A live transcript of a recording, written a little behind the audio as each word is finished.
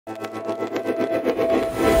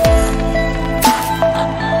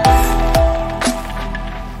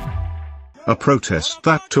A protest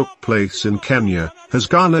that took place in Kenya has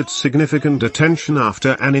garnered significant attention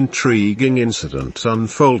after an intriguing incident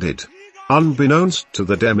unfolded. Unbeknownst to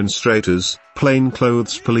the demonstrators,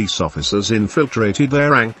 plainclothes police officers infiltrated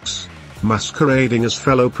their ranks, masquerading as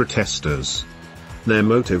fellow protesters. Their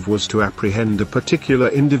motive was to apprehend a particular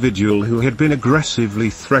individual who had been aggressively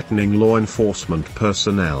threatening law enforcement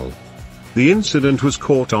personnel. The incident was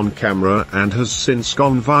caught on camera and has since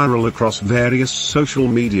gone viral across various social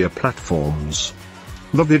media platforms.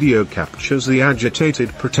 The video captures the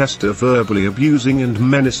agitated protester verbally abusing and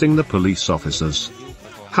menacing the police officers.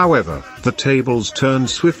 However, the tables turned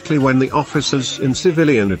swiftly when the officers in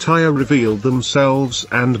civilian attire revealed themselves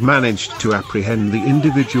and managed to apprehend the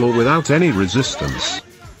individual without any resistance.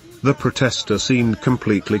 The protester seemed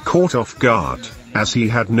completely caught off guard, as he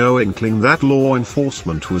had no inkling that law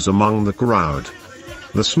enforcement was among the crowd.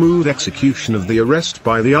 The smooth execution of the arrest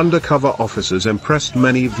by the undercover officers impressed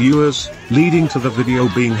many viewers, leading to the video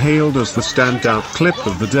being hailed as the standout clip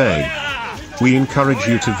of the day. We encourage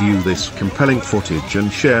you to view this compelling footage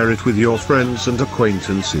and share it with your friends and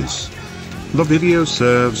acquaintances. The video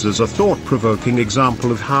serves as a thought-provoking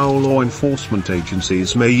example of how law enforcement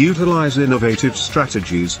agencies may utilize innovative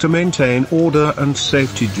strategies to maintain order and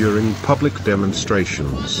safety during public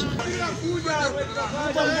demonstrations.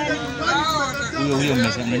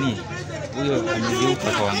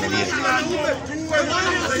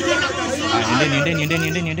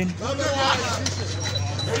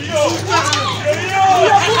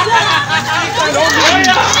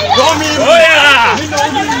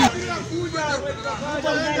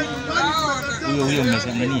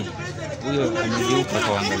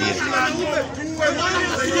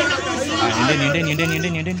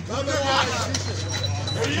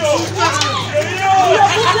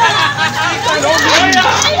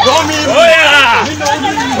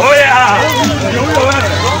 Oh yeah!